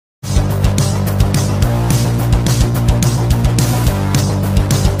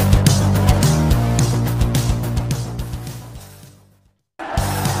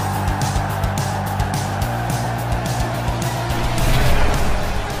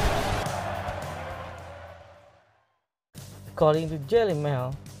According to Daily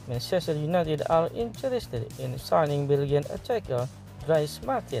Mail, Manchester United are interested in signing Belgian attacker Dries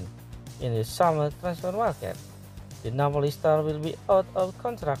Mertens in the summer transfer market. The Napoli star will be out of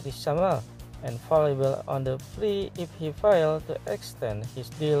contract this summer and valuable on the free if he fails to extend his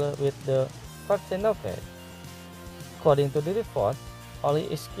deal with the Partenopei. According to the report, Oli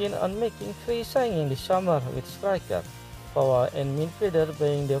is keen on making three signings this summer with striker, forward and midfielder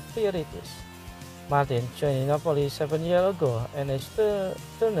being the priorities. Mertens joined Napoli 7 years ago and has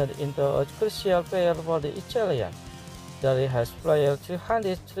turned into a crucial player for the Italian. Dries has played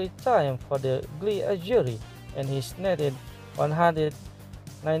 203 times for the Azzurri and he's netted 119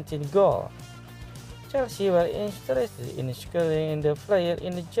 goals. Chelsea were interested in securing the player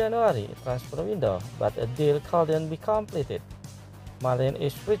in the January transfer window, but a deal couldn't be completed. Mertens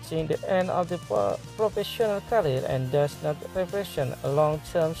is reaching the end of the professional career and does not represent a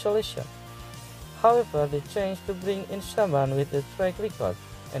long-term solution. However, the chance to bring in someone with a track record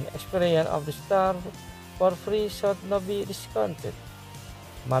and experience of the star for free should not be discounted.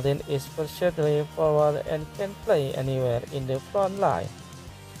 Mertens is versatile forward and can play anywhere in the front line.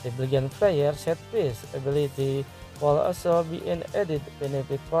 The Belgian player set piece ability will also be an added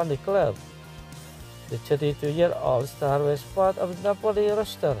benefit for the club. The 32-year-old star was part of the Napoli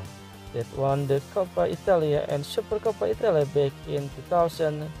roster that won the Coppa Italia and Supercoppa Italia back in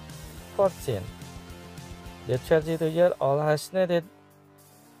 2014. The 32-year-old has netted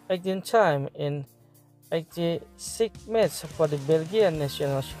 18 times in 86 matches for the Belgian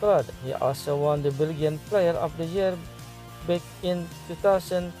national squad. He also won the Belgian Player of the Year back in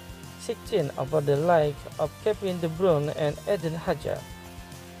 2016 over the likes of Kevin De Bruyne and Eden Hazard.